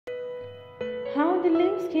How the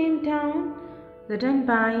Leaves Came Down, written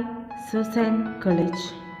by Susan Coolidge.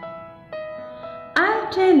 I'll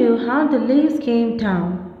tell you how the leaves came down.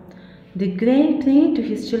 The great tree to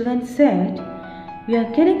his children said, "We are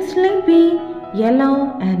getting sleepy, yellow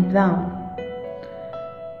and brown."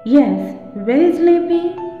 "Yes, very sleepy,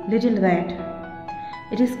 little red.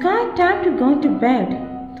 It is quite time to go to bed."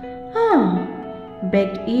 "Ah,"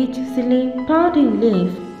 begged each silly pouting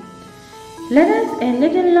leaf. "Let us a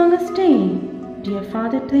little longer stay, dear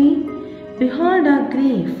father tree, behold our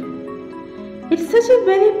grief. It's such a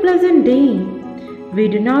very pleasant day, we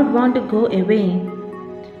do not want to go away."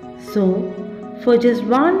 So, for just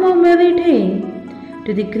one more merry day,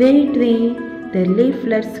 to the great tree the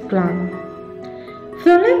leaflets clung,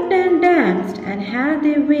 frolicked and danced and had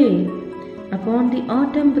their way upon the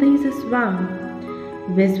autumn breezes swung,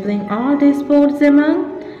 whispering all their sports among.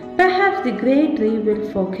 Perhaps the great tree will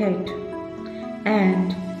forget,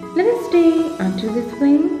 and let us stay until the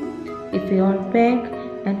spring, if we all beg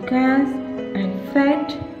and curse and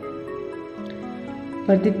fret.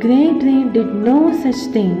 But the great tree did no such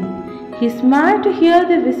thing. He smiled to hear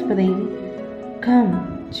the whispering. "Come,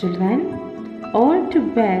 children, all to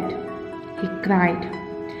bed," he cried,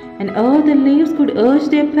 and ere the leaves could urge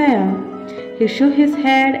their prayer, he shook his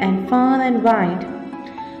head and far and wide,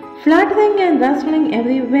 fluttering and rustling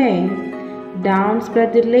everywhere. Down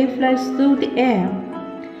spread the leaflets through the air.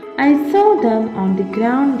 I saw them on the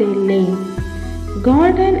ground they lay,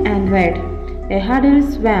 golden and red, a huddled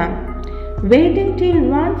swarm, waiting till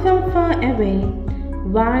one from far away,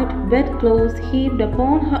 white bedclothes heaped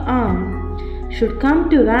upon her arm, should come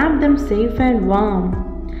to wrap them safe and warm.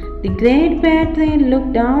 The great bare tree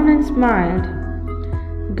looked down and smiled.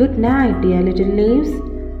 "Good night, dear little leaves,"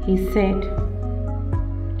 he said.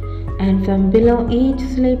 And from below each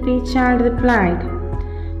sleepy child replied,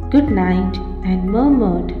 "Good night," and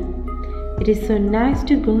murmured, "It is so nice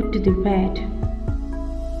to go to the bed."